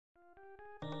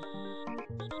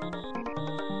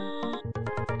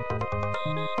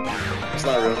It's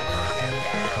not real.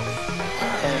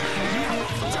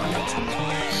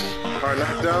 Hard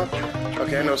knockdown?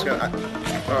 Okay, I know it's gonna...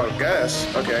 oh, gas.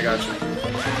 Okay, I got you.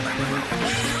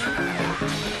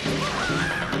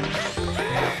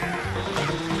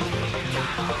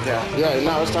 Yeah,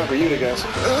 now it's time for you to guess.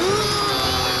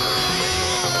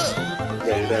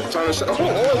 Yeah, that time to...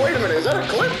 oh, wait a minute, is that a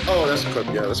clip? Oh, that's a clip,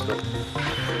 yeah, that's a clip.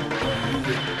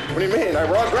 What do you mean? I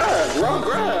raw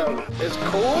grab. It's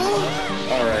cool?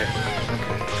 Alright.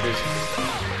 Okay,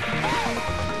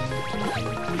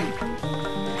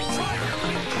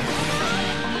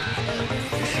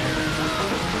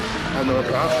 I have no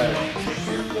other option.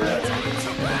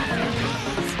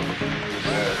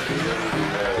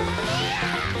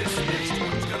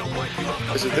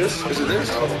 Is it this? Is it this?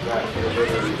 Is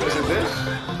it this?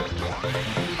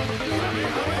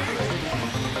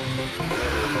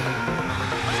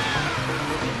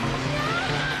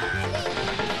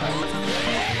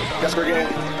 Guess we're getting.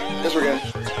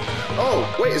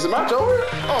 Oh, wait, is the match over?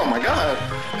 Oh my god.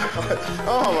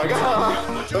 Oh my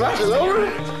god. The match is over?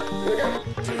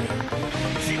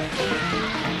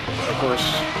 Of course.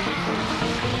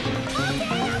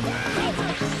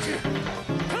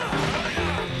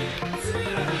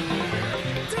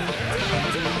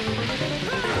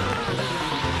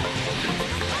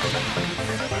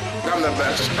 I'm the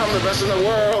best. I'm the best in the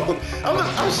world. I'm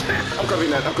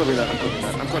clipping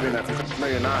that. No,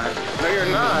 you're not. No, you're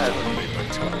not.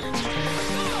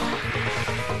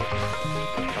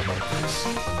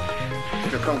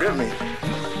 Here, come get me.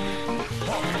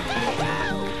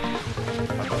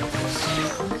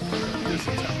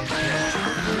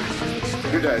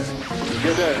 You're dead.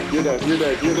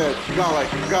 Garlic.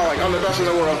 I'm the best in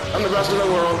the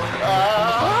world.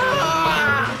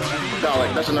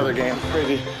 Garlic, that's another game.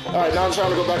 Crazy. Alright, now I'm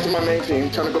trying to go back to my main team.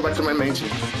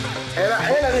 And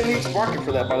I didn't need sparking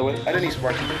for that, by the way. I didn't need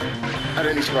sparking.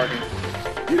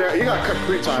 You got cut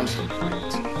 3 times.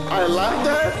 I like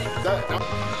that.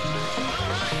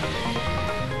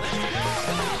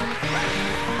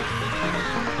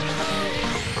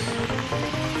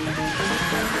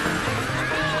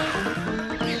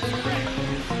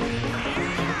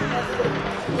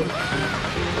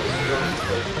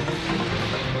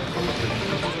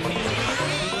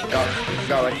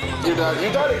 Garlic. You died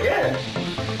again.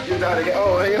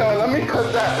 Oh, you know, let me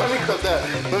cook that. Let me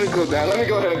go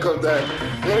ahead and cook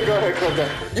that.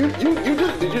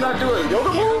 Did you not do a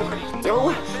yoga move?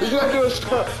 Did you not do a...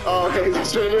 oh, okay,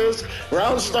 that's what it is.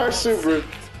 Round start super.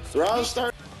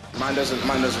 Mine doesn't.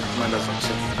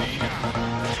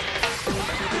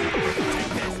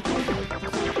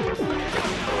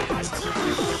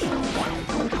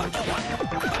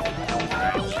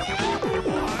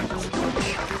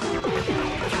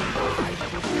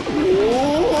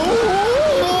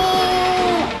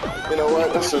 You know what?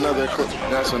 That's another clip.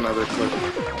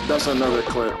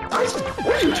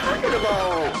 What are you talking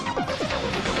about?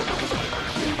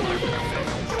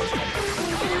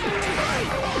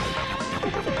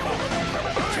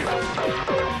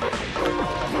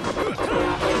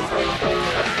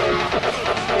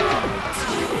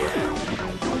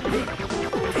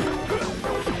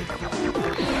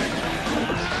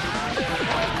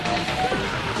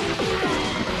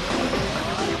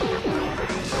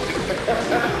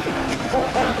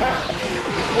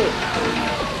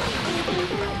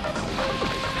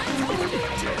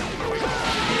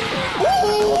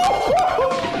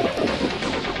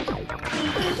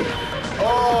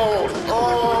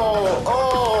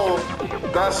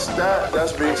 Oh,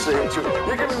 that's being safe too.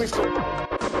 You're giving me so